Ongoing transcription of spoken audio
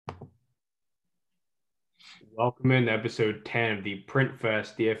Welcome in to episode 10 of the Print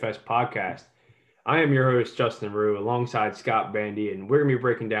Fest DFS podcast. I am your host, Justin Rue, alongside Scott Bandy, and we're going to be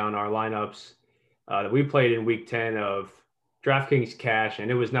breaking down our lineups that we played in week 10 of DraftKings Cash,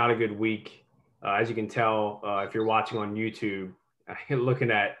 and it was not a good week. As you can tell, if you're watching on YouTube,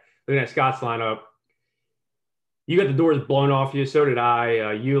 looking at Scott's lineup, you got the doors blown off you. So did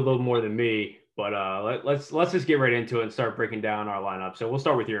I. You a little more than me, but let's just get right into it and start breaking down our lineup. So we'll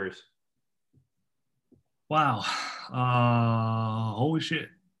start with yours. Wow. Holy shit.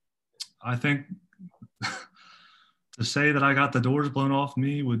 I think to say that I got the doors blown off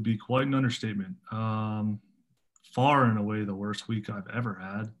me would be quite an understatement. Far and away the worst week I've ever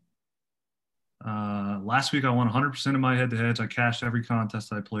had. Last week I won 100% of my head-to-heads. I cashed every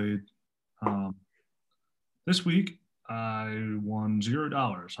contest I played. This week I won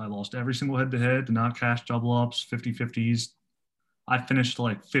 $0. I lost every single head-to-head, did not cash double ups, 50-50s. I finished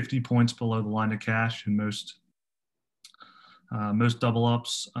like 50 points below the line of cash in most double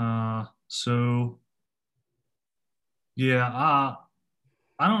ups. So yeah,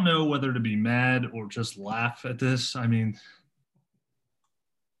 I don't know whether to be mad or just laugh at this. I mean,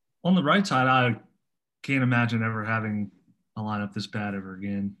 on the right side, I can't imagine ever having a lineup this bad ever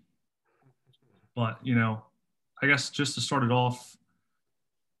again. But I guess just to start it off,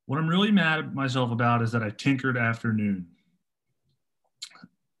 what I'm really mad at myself about is that I tinkered afternoon.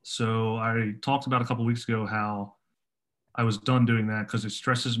 So I talked about a couple weeks ago how I was done doing that because it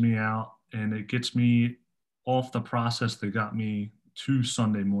stresses me out and it gets me off the process that got me to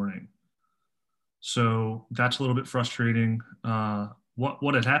Sunday morning. So that's a little bit frustrating.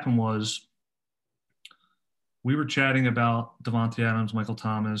 What had happened was we were chatting about Davante Adams, Michael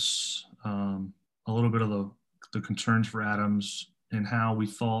Thomas, a little bit of the concerns for Adams and how we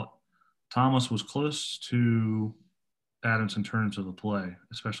thought Thomas was close to Adams in terms of the play,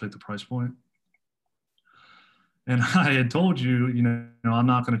 especially at the price point. And I had told you, I'm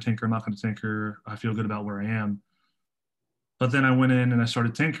not going to tinker. I'm not going to tinker. I feel good about where I am. But then I went in and I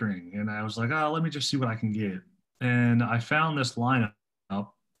started tinkering and I was like, let me just see what I can get. And I found this lineup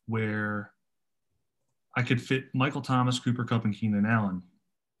where I could fit Michael Thomas, Cooper Kupp, and Keenan Allen.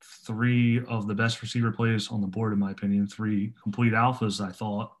 3 of the best receiver plays on the board, in my opinion. 3 complete alphas, I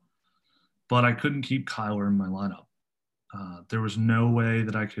thought. But I couldn't keep Kyler in my lineup. There was no way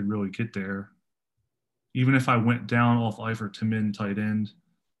that I could really get there. Even if I went down off Eifert to mid tight end,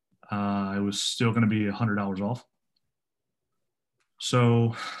 it was still going to be $100 off.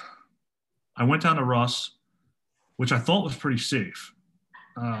 So I went down to Russ, which I thought was pretty safe.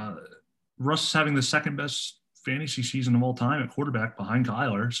 Russ is having the second best fantasy season of all time at quarterback behind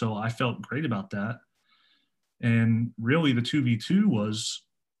Kyler, so I felt great about that. And really the 2v2 was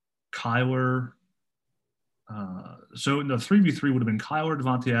Kyler. So the 3v3 would have been Kyler,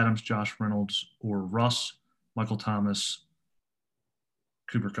 Davante Adams, Josh Reynolds, or Russ, Michael Thomas,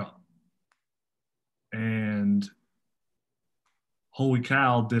 Cooper Kupp. And holy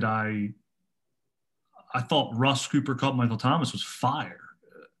cow, I thought Russ, Cooper Kupp, Michael Thomas was fire.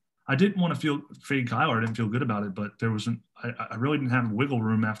 I didn't want to fade Kyler. I didn't feel good about it, but I really didn't have wiggle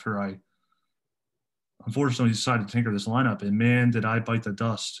room after I unfortunately decided to tinker this lineup. And man, did I bite the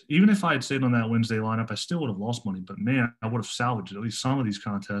dust. Even if I had stayed on that Wednesday lineup, I still would have lost money. But man, I would have salvaged at least some of these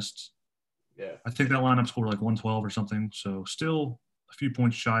contests. Yeah. I think that lineup scored like 112 or something. So still a few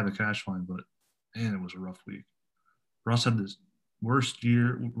points shy of the cash line, but man, it was a rough week. Russ had this worst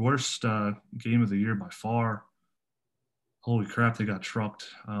game of the year by far. Holy crap, they got trucked.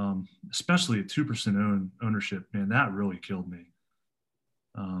 Especially at 2% ownership, man, that really killed me.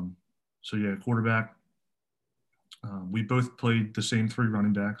 So yeah, quarterback. We both played the same 3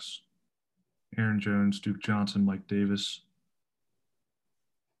 running backs: Aaron Jones, Duke Johnson, Mike Davis.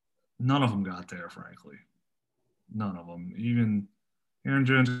 None of them got there, frankly. None of them. Even Aaron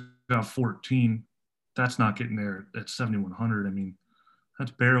Jones got 14. That's not getting there at 7,100. I mean,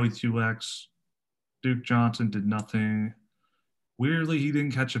 that's barely 2x. Duke Johnson did nothing. Weirdly, he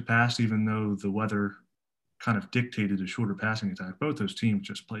didn't catch a pass, even though the weather kind of dictated a shorter passing attack. Both those teams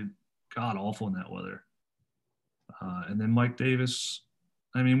just played god awful in that weather. And then Mike Davis,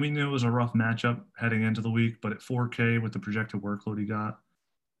 I mean, we knew it was a rough matchup heading into the week, but at 4K with the projected workload he got,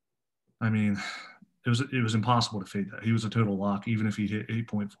 I mean, it was impossible to fade that. He was a total lock, even if he hit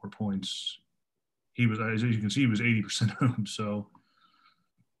 8.4 points. He was, as you can see, he was 80% owned. So,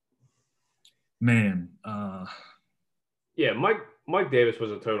 man. Yeah, Mike Davis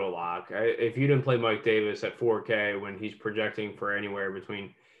was a total lock. If you didn't play Mike Davis at 4K when he's projecting for anywhere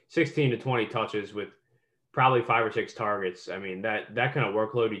between 16 to 20 touches with probably 5 or 6 targets, I mean, that kind of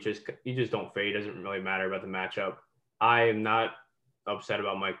workload, you just don't fade. It doesn't really matter about the matchup. I am not upset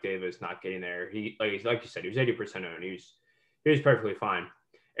about Mike Davis not getting there. He like you said, he was 80% owned. He was perfectly fine.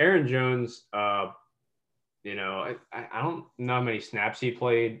 Aaron Jones, I don't know how many snaps he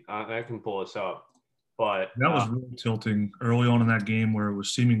played. I can pull this up, but That was really tilting early on in that game where it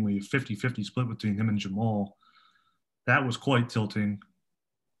was seemingly a 50-50 split between him and Jamal. That was quite tilting.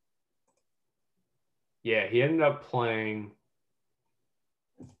 Yeah, he ended up playing.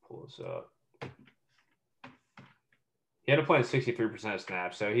 Pull this up. He ended up playing 63% of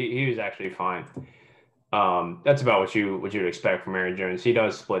snaps, so he was actually fine. That's about what you would expect from Aaron Jones. He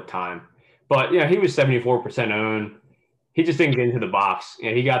does split time, but yeah, he was 74% owned. He just didn't get into the box.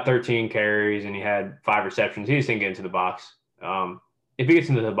 He got 13 carries and he had 5 receptions. He just didn't get into the box. If he gets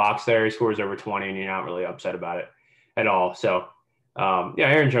into the box there, he scores over 20, and you're not really upset about it at all. So,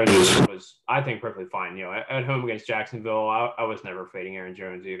 Aaron Jones was, I think, perfectly fine. At home against Jacksonville, I was never fading Aaron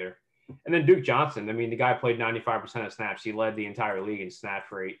Jones either. And then Duke Johnson. I mean, the guy played 95% of snaps. He led the entire league in snap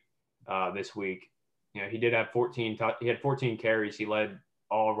rate this week. He did have 14. He had 14 carries. He led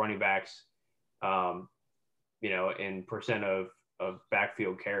all running backs. In percent of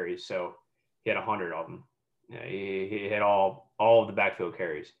backfield carries. So he had 100 of them. He had all of the backfield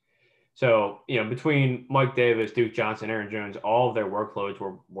carries. So, between Mike Davis, Duke Johnson, Aaron Jones, all of their workloads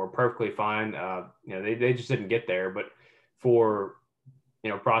were perfectly fine. They just didn't get there. But for,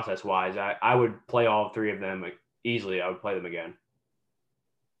 process-wise, I would play all 3 of them easily. I would play them again.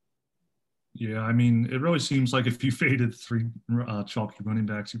 Yeah, I mean, it really seems like if you faded 3 chalky running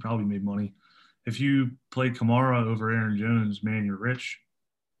backs, you probably made money. If you played Kamara over Aaron Jones, man, you're rich.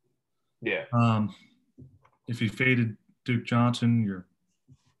 Yeah. If you faded Duke Johnson, you're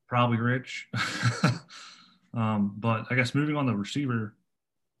probably rich. But I guess moving on to receiver,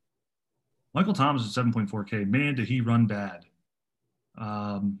 Michael Thomas is 7.4K. Man, did he run bad.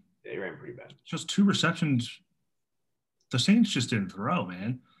 He ran pretty bad. Just 2 receptions. The Saints just didn't throw,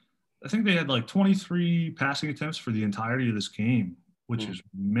 man. I think they had like 23 passing attempts for the entirety of this game, which is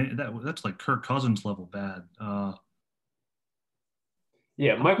that's like Kirk Cousins level bad.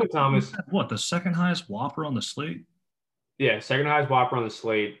 Yeah, Michael Thomas. What, the second highest Whopper on the slate? Yeah, second highest Whopper on the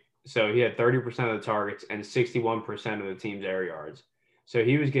slate. So he had 30% of the targets and 61% of the team's air yards. So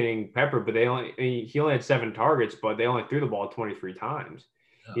he was getting peppered, but he only had 7 targets, but they only threw the ball 23 times.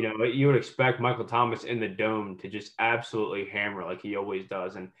 Yeah. You would expect Michael Thomas in the dome to just absolutely hammer like he always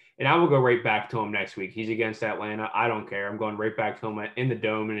does. And I will go right back to him next week. He's against Atlanta. I don't care. I'm going right back to him in the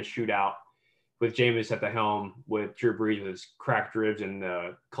dome in a shootout with Jameis at the helm, with Drew Brees with his cracked ribs and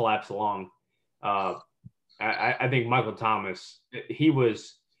collapsed lung. I think Michael Thomas, he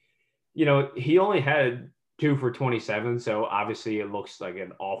was, he only had 2 for 27. So obviously it looks like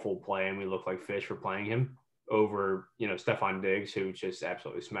an awful play, and we look like fish for playing him over, Stephon Diggs, who just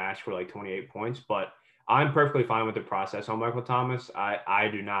absolutely smashed for like 28 points. But I'm perfectly fine with the process on Michael Thomas. I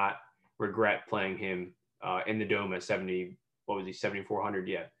do not regret playing him in the dome at 7,400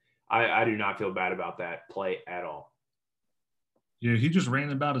 yet. I do not feel bad about that play at all. Yeah, he just ran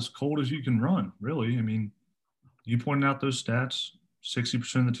about as cold as you can run, really. I mean, you pointed out those stats: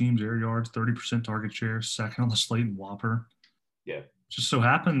 60% of the team's air yards, 30% target share, second on the slate in Whopper. Yeah. Just so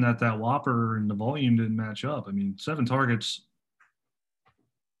happened that Whopper and the volume didn't match up. I mean, 7 targets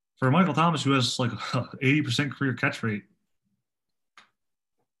for Michael Thomas, who has like 80% career catch rate.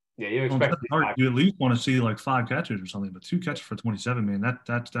 Yeah, you expect you at least want to see like 5 catches or something, but 2 catches for 27, man,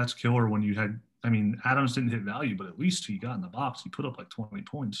 that's killer. When you had, I mean, Adams didn't hit value, but at least he got in the box. He put up like 20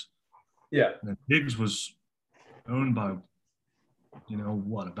 points. Yeah. And Diggs was owned by,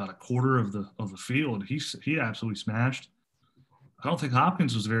 about a quarter of the field. He absolutely smashed. I don't think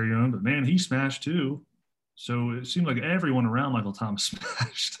Hopkins was very owned, but man, he smashed too. So it seemed like everyone around Michael Thomas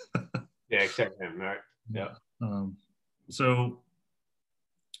smashed. Yeah, except him, right? Yeah. So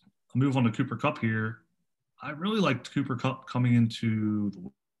I'll move on to Cooper Kupp here. I really liked Cooper Kupp coming into the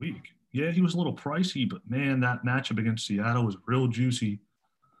week. Yeah, he was a little pricey, but man, that matchup against Seattle was real juicy.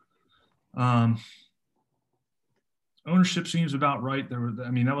 Ownership seems about right.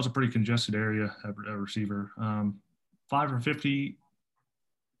 That was a pretty congested area at receiver. 5 for 50.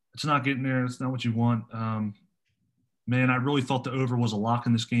 It's not getting there. It's not what you want. Man, I really thought the over was a lock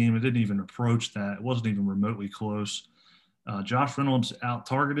in this game. It didn't even approach that. It wasn't even remotely close. Josh Reynolds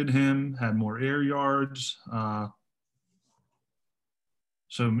out-targeted him, had more air yards. And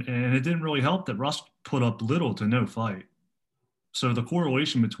it didn't really help that Russ put up little to no fight. So the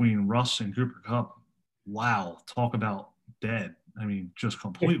correlation between Russ and Cooper Kupp, wow, talk about dead. I mean, just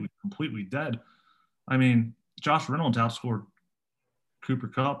completely dead. I mean, Josh Reynolds outscored Cooper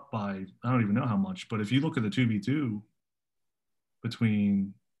Kupp by I don't even know how much, but if you look at the 2v2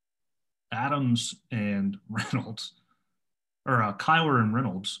 between Adams and Reynolds, or Kyler and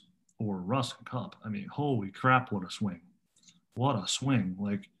Reynolds or Russ and Cup. I mean, holy crap, what a swing. What a swing.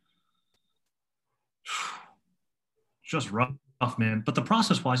 Like, just rough, man. But the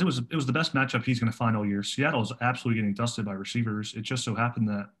process-wise, it was the best matchup he's going to find all year. Seattle's absolutely getting dusted by receivers. It just so happened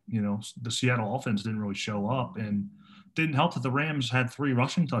that, the Seattle offense didn't really show up, and didn't help that the Rams had 3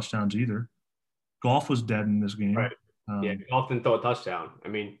 rushing touchdowns either. Goff was dead in this game. Right. Yeah, Goff didn't throw a touchdown. I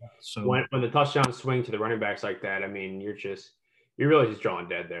mean, So when the touchdowns swing to the running backs like that, I mean, you're really just drawing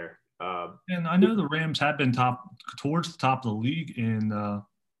dead there. and I know the Rams had been towards the top of the league in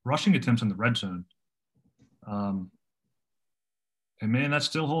rushing attempts in the red zone. And man, that's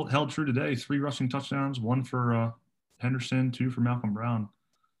still held true today. 3 rushing touchdowns, 1 for Henderson, 2 for Malcolm Brown.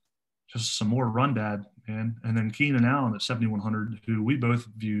 Just some more run dad, man. And then Keenan Allen at 7,100, who we both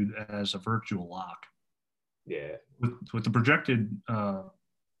viewed as a virtual lock. Yeah. With the projected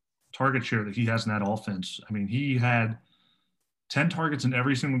target share that he has in that offense, I mean, he had 10 targets in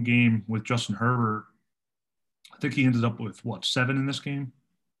every single game with Justin Herbert. I think he ended up with, 7 in this game?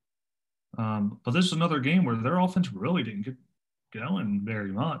 But this is another game where their offense really didn't get going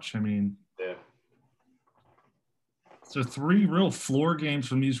very much. I mean, yeah. So 3 real floor games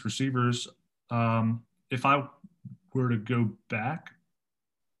from these receivers. If I were to go back,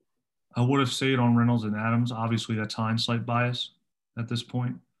 I would have stayed on Reynolds and Adams. Obviously, that's hindsight bias at this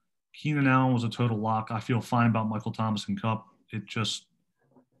point. Keenan Allen was a total lock. I feel fine about Michael Thomas and Kupp. It just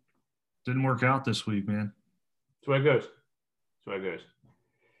didn't work out this week, man. That's the way it goes. That's the way it goes.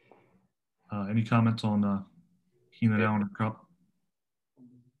 Any comments on Keenan Allen or Kupp?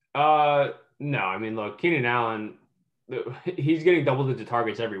 No. I mean, look, Keenan Allen, he's getting double-digit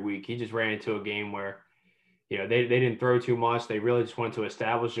targets every week. He just ran into a game where, they didn't throw too much. They really just wanted to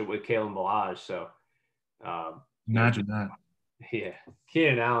establish it with Kalen Ballage. So, imagine that. Yeah,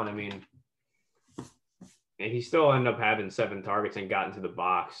 Keenan Allen. I mean, he still ended up having 7 targets and got into the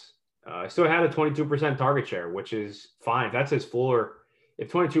box. Still had a 22% target share, which is fine. If that's his floor, if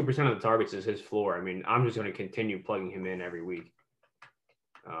 22% of the targets is his floor, I mean, I'm just going to continue plugging him in every week.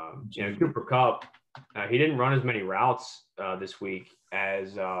 Cooper Kupp, he didn't run as many routes this week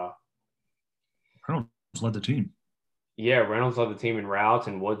as Reynolds led the team. Yeah, Reynolds led the team in routes,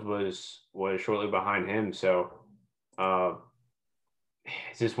 and Woods was shortly behind him. So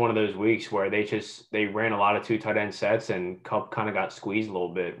it's just one of those weeks where they ran a lot of 2 tight end sets, and Kupp kind of got squeezed a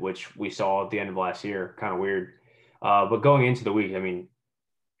little bit, which we saw at the end of last year. Kind of weird. But going into the week, I mean,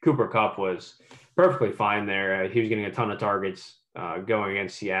 Cooper Kupp was perfectly fine there. He was getting a ton of targets going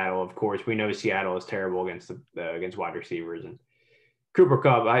against Seattle. Of course, we know Seattle is terrible against wide receivers, and Cooper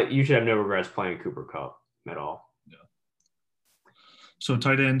Kupp, you should have no regrets playing Cooper Kupp at all. Yeah. So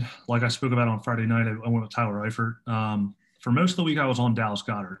tight end, like I spoke about on Friday night, I went with Tyler Eifert. For most of the week, I was on Dallas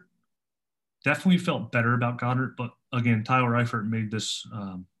Goedert. Definitely felt better about Goddard, but again, Tyler Eifert made this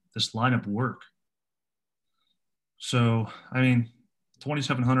lineup work. So, I mean,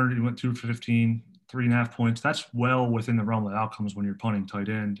 2,700, he went 2 for 15, 3.5 points. That's well within the realm of outcomes when you're punting tight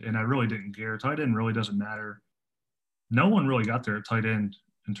end. And I really didn't care. Tight end really doesn't matter. No one really got there at tight end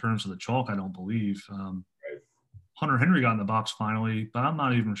in terms of the chalk, I don't believe. Hunter Henry got in the box finally, but I'm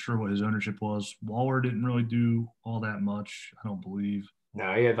not even sure what his ownership was. Waller didn't really do all that much, I don't believe.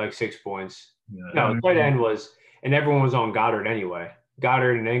 No, he had like 6 points. Yeah, tight end was, and everyone was on Goddard anyway.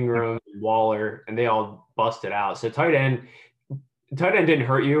 Goddard and Ingram, and Waller, and they all busted out. So tight end didn't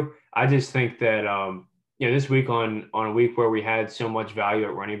hurt you. I just think that this week on a week where we had so much value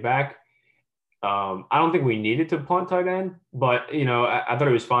at running back, I don't think we needed to punt tight end, but I thought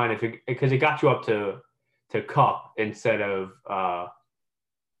it was fine because it got you up to Kupp instead of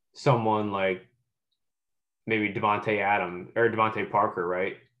someone like maybe Devontae Parker,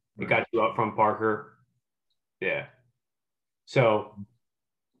 right? It got you up from Parker. Yeah. So,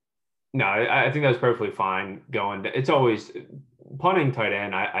 no, I think that's perfectly fine going. It's always punting tight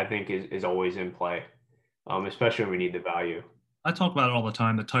end, I think, is always in play, especially when we need the value. I talk about it all the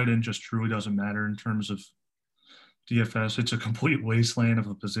time. The tight end just truly doesn't matter in terms of DFS. It's a complete wasteland of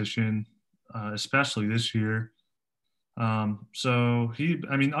a position, especially this year. Eifert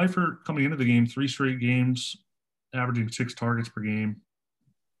coming into the game, 3 straight games, averaging 6 targets per game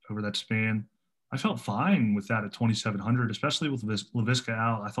over that span. I felt fine with that at 2,700, especially with Laviska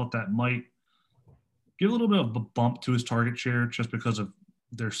out. I thought that might give a little bit of a bump to his target share just because of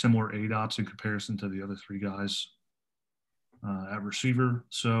their similar ADOTs in comparison to the other 3 guys at receiver.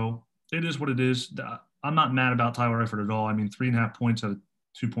 So it is what it is. I'm not mad about Tyler Eifert at all. I mean, 3.5 points at a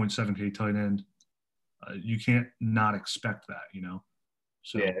 2.7K tight end. You can't not expect that,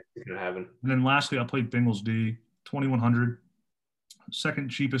 So, yeah, it's going to happen. And then lastly, I played Bengals D, 2,100, second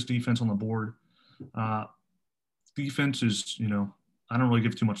cheapest defense on the board. defense is, I don't really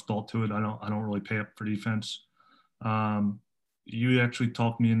give too much thought to it. I don't really pay up for defense. You actually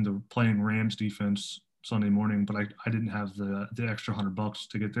talked me into playing Rams defense Sunday morning, but I didn't have the extra $100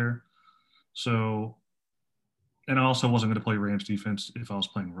 to get there. So, and I also wasn't going to play Rams defense if I was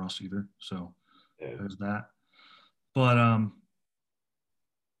playing Russ either. So there's that. But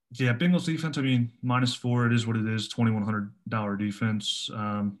yeah, Bengals defense. I mean, -4. It is what it is. $2,100 defense.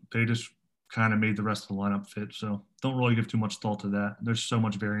 They just kind of made the rest of the lineup fit. So don't really give too much thought to that. There's so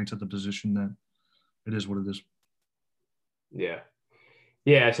much variance at the position that it is what it is. Yeah.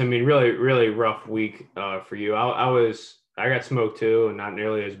 Yeah. So, I mean, really, really rough week for you. I got smoked too, and not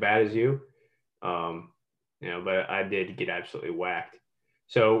nearly as bad as you. But I did get absolutely whacked.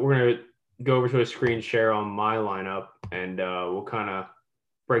 So we're going to go over to a screen share on my lineup, and we'll kind of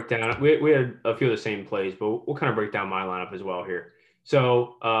break down. We had a few of the same plays, but we'll kind of break down my lineup as well here.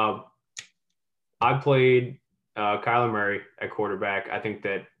 So I played Kyler Murray at quarterback. I think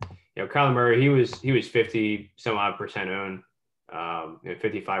that Kyler Murray, he was 50 some odd percent owned,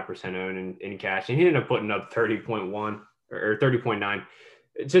 55% owned in cash, and he ended up putting up 30.1 or 30.9.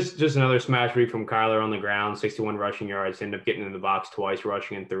 It's just another smash week from Kyler on the ground, 61 rushing yards, ended up getting in the box twice,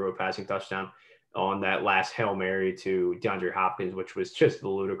 rushing and threw a passing touchdown on that last Hail Mary to DeAndre Hopkins, which was just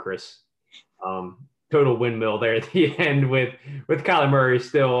ludicrous. Total windmill there at the end with Kyler Murray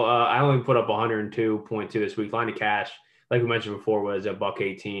still. I only put up 102.2 this week. Line of cash, like we mentioned before, was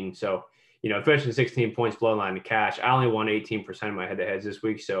 $1.18. So, finishing 16 points below line of cash. I only won 18% of my head-to-heads this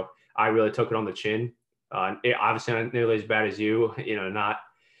week, so I really took it on the chin. Obviously not nearly as bad as you,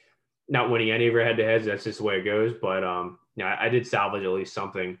 not winning any of your head-to-heads. That's just the way it goes. But, I did salvage at least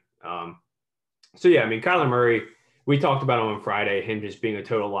something. So, yeah, I mean, Kyler Murray, we talked about him on Friday, him just being a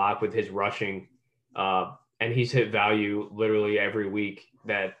total lock with his rushing. And he's hit value literally every week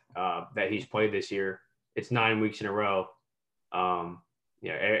that he's played this year. It's 9 weeks in a row.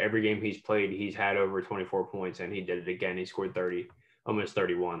 Every game he's played, he's had over 24 points, and he did it again. He scored 30, almost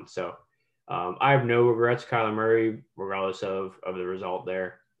 31. So I have no regrets, Kyler Murray, regardless of the result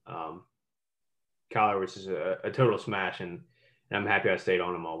there. Kyler was just a total smash, and I'm happy I stayed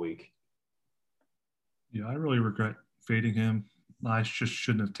on him all week. Yeah, I really regret fading him. I just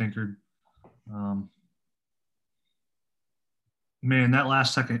shouldn't have tinkered. Man, that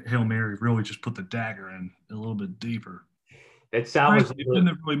last second Hail Mary really just put the dagger in a little bit deeper. It salvaged. It wouldn't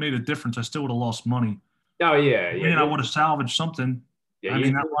have really made a difference. I still would have lost money. Oh, yeah. Man, I would have salvaged something. Yeah, I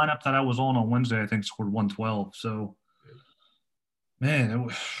mean, that lineup that I was on Wednesday, I think, scored 112. So, man, it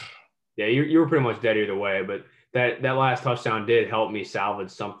was. Yeah, you were pretty much dead either way, but that last touchdown did help me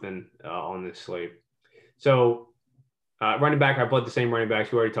salvage something on this slate. So, running back, I played the same running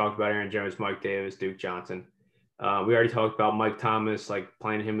backs. We already talked about Aaron Jones, Mike Davis, Duke Johnson. We already talked about Mike Thomas, like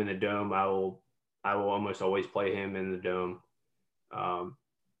playing him in the dome. I will almost always play him in the dome.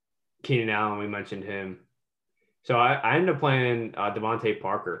 Keenan Allen, we mentioned him. So I ended up playing Devontae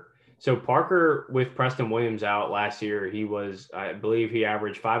Parker. So Parker, with Preston Williams out last year, I believe he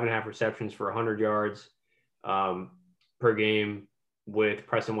averaged 5.5 receptions for 100 yards per game with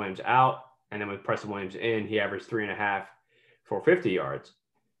Preston Williams out. And then with Preston Williams in, he averaged 3.5 for 50 yards.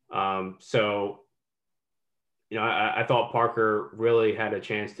 So, I thought Parker really had a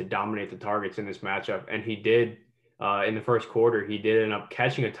chance to dominate the targets in this matchup. And he did in the first quarter. He did end up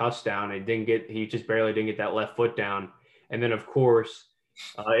catching a touchdown. He just barely didn't get that left foot down. And then, of course,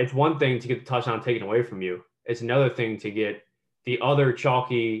 it's one thing to get the touchdown taken away from you. It's another thing to get the other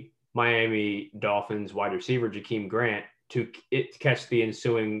chalky Miami Dolphins wide receiver, Jakeem Grant, to catch the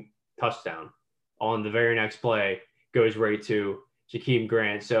ensuing touchdown on the very next play, goes right to Jakeem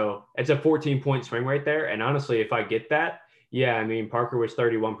Grant. So it's a 14-point swing right there. And honestly, if I get that, yeah, I mean, Parker was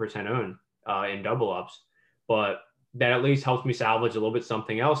 31% owned in double ups, but that at least helps me salvage a little bit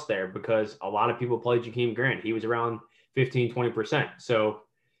something else there, because a lot of people play Jakeem Grant. He was around 15, 20%. So,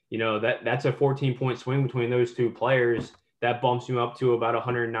 that's a 14-point swing between those two players. That bumps you up to about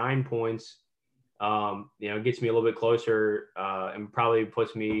 109 points. Gets me a little bit closer and probably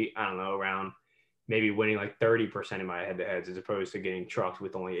puts me, I don't know, around maybe winning like 30% of my head-to-heads as opposed to getting trucked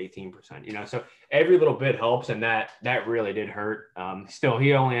with only 18%. So every little bit helps, and that really did hurt. Still,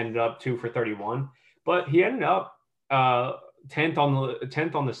 he only ended up 2 for 31, but he ended up 10th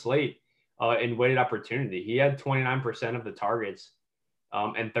on the slate in weighted opportunity. He had 29% of the targets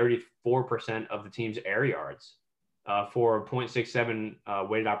and 34% of the team's air yards for a 0.67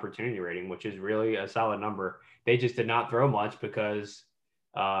 weighted opportunity rating, which is really a solid number. They just did not throw much because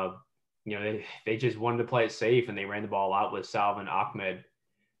they just wanted to play it safe, and they ran the ball out with Salvon Ahmed.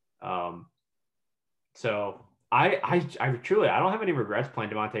 So I truly, I don't have any regrets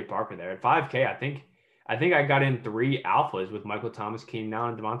playing Devontae Parker there at 5K. I think I think I got in 3 alphas with Michael Thomas, Keenan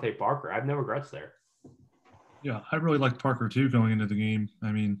Allen, and Devontae Parker. I have no regrets there. Yeah, I really liked Parker too going into the game.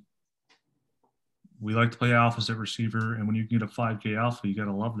 I mean, we like to play alphas at receiver, and when you can get a 5K alpha, you got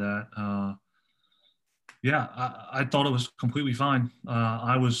to love that. Yeah, I thought it was completely fine.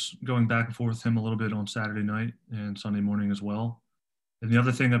 I was going back and forth with him a little bit on Saturday night and Sunday morning as well. And the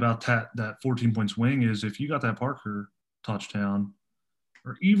other thing about that 14-point swing is if you got that Parker touchdown,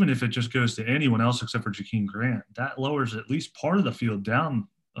 or even if it just goes to anyone else except for Jakeem Grant, that lowers at least part of the field down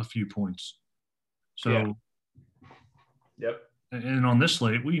a few points. So, Yep. And on this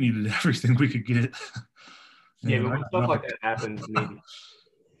slate, we needed everything we could get. Yeah, but when stuff like that happens,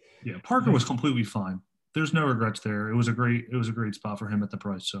 yeah, Parker was completely fine. There's no regrets there. It was a great spot for him at the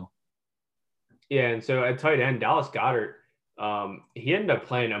price. So yeah, and so at tight end, Dallas Goedert, he ended up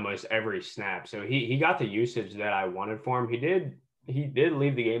playing almost every snap. So he got the usage that I wanted for him. He did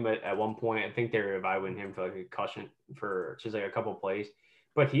leave the game at one point. I think they were evaluating him for like a concussion for just like a couple plays.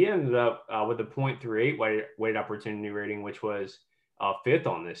 But he ended up with a 0.38 weighted opportunity rating, which was 5th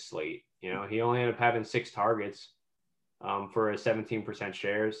on this slate. You know, he only ended up having 6 targets for a 17%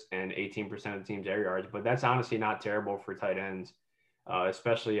 shares and 18% of the team's air yards. But that's honestly not terrible for tight ends,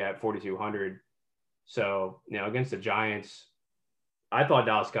 especially at 4,200. So, you know, against the Giants, I thought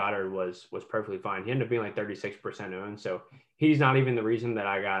Dallas Goedert was perfectly fine. He ended up being like 36% owned. So he's not even the reason that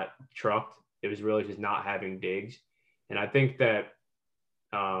I got trucked. It was really just not having Diggs. And I think that,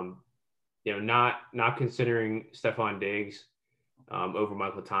 you know, not considering Stephon Diggs over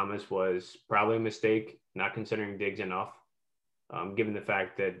Michael Thomas was probably a mistake, not considering Diggs enough, given the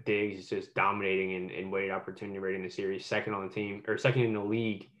fact that Diggs is just dominating in weighted opportunity rating the series, second on the team or second in the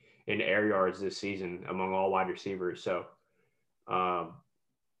league in air yards this season among all wide receivers. So,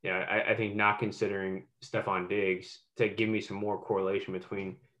 yeah, I think not considering Stephon Diggs to give me some more correlation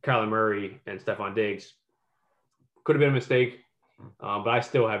between Kyler Murray and Stephon Diggs could have been a mistake, but I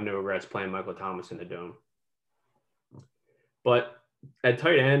still have no regrets playing Michael Thomas in the dome. But at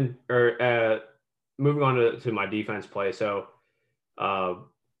tight end, or moving on to my defense play, so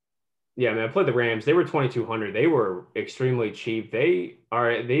yeah, I mean, I played the Rams. They were 2,200. They were extremely cheap. They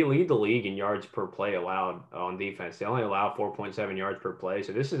lead the league in yards per play allowed on defense. They only allow 4.7 yards per play.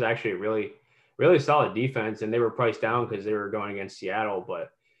 So this is actually a really, really solid defense. And they were priced down because they were going against Seattle.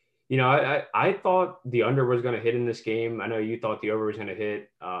 But, you know, I thought the under was going to hit in this game. I know you thought the over was going to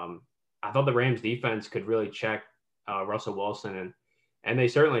hit. I thought the Rams defense could really check Russell Wilson, and they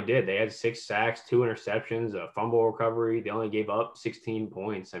certainly did. They had 6 sacks, 2 interceptions, a fumble recovery. They only gave up 16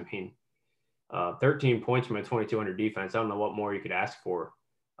 points. I mean, 13 points from a 2,200 defense. I don't know what more you could ask for.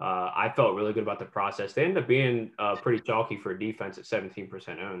 I felt really good about the process. They ended up being pretty chalky for a defense at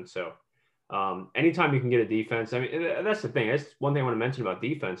 17% owned. So anytime you can get a defense, I mean, that's the thing. That's one thing I want to mention about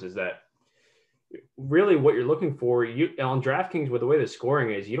defense is that really what you're looking for, on DraftKings, with the way the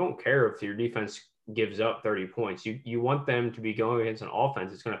scoring is, you don't care if your defense gives up 30 points. You want them to be going against an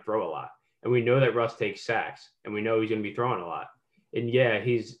offense that's going to throw a lot. And we know that Russ takes sacks, and we know he's going to be throwing a lot. And yeah,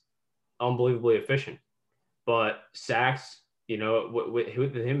 he's unbelievably efficient, but sacks, you know,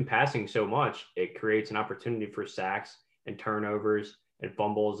 with him passing so much, it creates an opportunity for sacks and turnovers and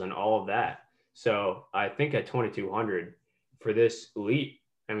fumbles and all of that. So I think at 2,200 for this elite,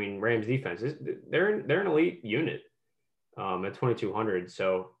 I mean, Rams defense, they're an elite unit at 2,200.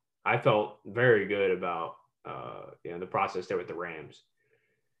 So I felt very good about you know, the process there with the Rams.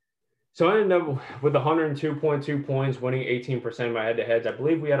 So I ended up with 102.2 points, winning 18% of my head-to-heads. I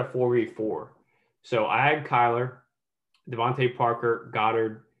believe we had a 4v4. So I had Kyler, Devontae Parker,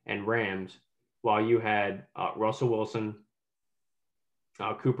 Goddard, and Rams, while you had Russell Wilson,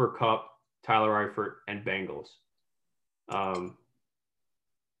 Cooper Kupp, Tyler Eifert, and Bengals.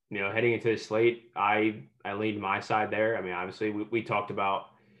 You know, heading into the slate, I leaned my side there. I mean, obviously, we talked about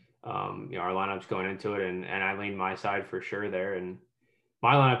you know, our lineups going into it, and I leaned my side for sure there. And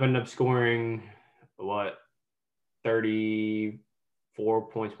my lineup ended up scoring,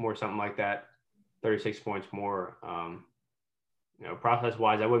 34 points more, something like that, 36 points more. You know,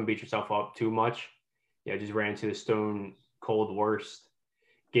 process-wise, I wouldn't beat yourself up too much. Yeah, just ran into the stone cold worst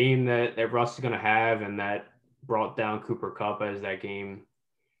game that Russ is going to have, and that brought down Cooper Kupp as that game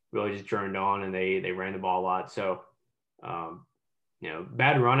really just droned on, and they ran the ball a lot. So, you know,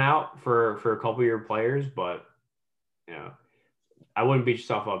 bad run out for a couple of your players, but, you know, I wouldn't beat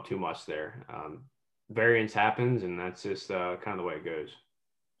yourself up too much there. Variance happens, and that's just kind of the way it goes.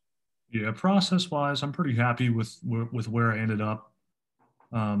 Yeah, process-wise, I'm pretty happy with where I ended up.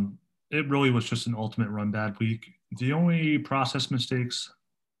 It really was just an ultimate run bad week. The only process mistakes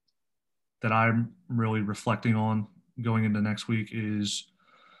that I'm really reflecting on going into next week is,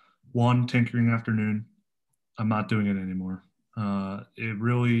 one, tinkering afternoon. I'm not doing it anymore.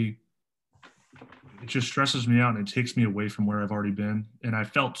 It just stresses me out and it takes me away from where I've already been. And I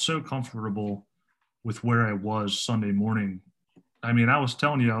felt so comfortable with where I was Sunday morning. I mean, I was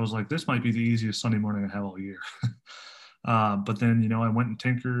telling you, I was like, this might be the easiest Sunday morning I have all year. But then, I went and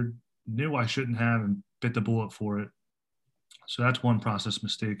tinkered, knew I shouldn't have, and bit the bullet for it. So that's one process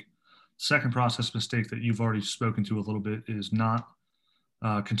mistake. Second process mistake that you've already spoken to a little bit is not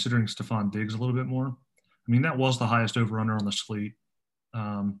considering Stephon Diggs a little bit more. I mean, that was the highest over/under on the slate.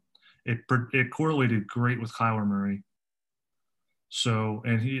 It correlated great with Kyler Murray. So,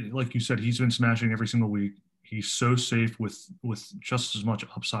 and he, like you said, he's been smashing every single week. He's so safe with just as much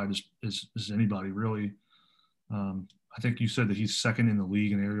upside as anybody, really. I think you said that he's second in the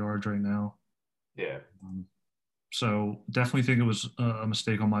league in air yards right now. Yeah. So definitely think it was a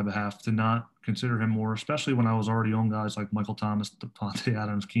mistake on my behalf to not consider him more, especially when I was already on guys like Michael Thomas, Devontae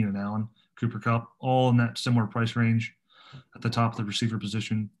Adams, Keenan Allen, Cooper Kupp, all in that similar price range at the top of the receiver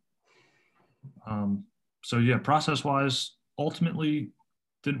position. So yeah, process-wise, ultimately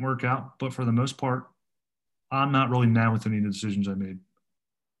didn't work out, but for the most part, I'm not really mad with any of the decisions I made.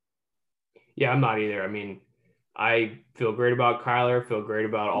 Yeah, I'm not either. I mean, I feel great about Kyler, feel great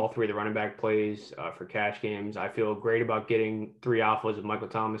about all three of the running back plays for cash games. I feel great about getting 3 alphas of Michael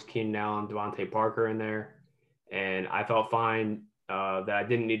Thomas, Keenan Allen, Devontae Parker in there. And I felt fine that I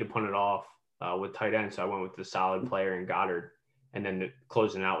didn't need to punt it off with tight end. So I went with the solid player in Goddard. And then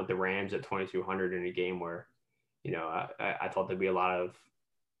closing out with the Rams at 2,200 in a game where, I thought there'd be a lot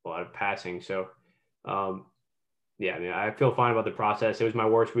of passing. So, yeah, I mean, I feel fine about the process. It was my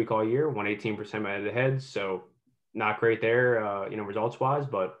worst week all year, won 18% of the heads. So not great there, results wise,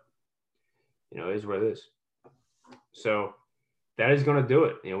 but it is what it is. So that is going to do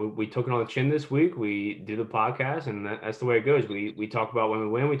it. We took it on the chin this week. We do the podcast, and that's the way it goes. We talk about when we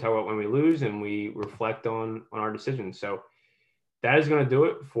win, we talk about when we lose, and we reflect on our decisions. So that is going to do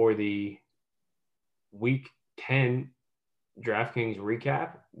it for the week 10 DraftKings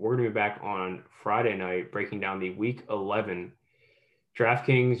recap. We're going to be back on Friday night breaking down the week 11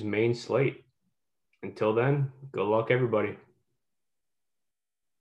 DraftKings main slate. Until then, good luck, everybody.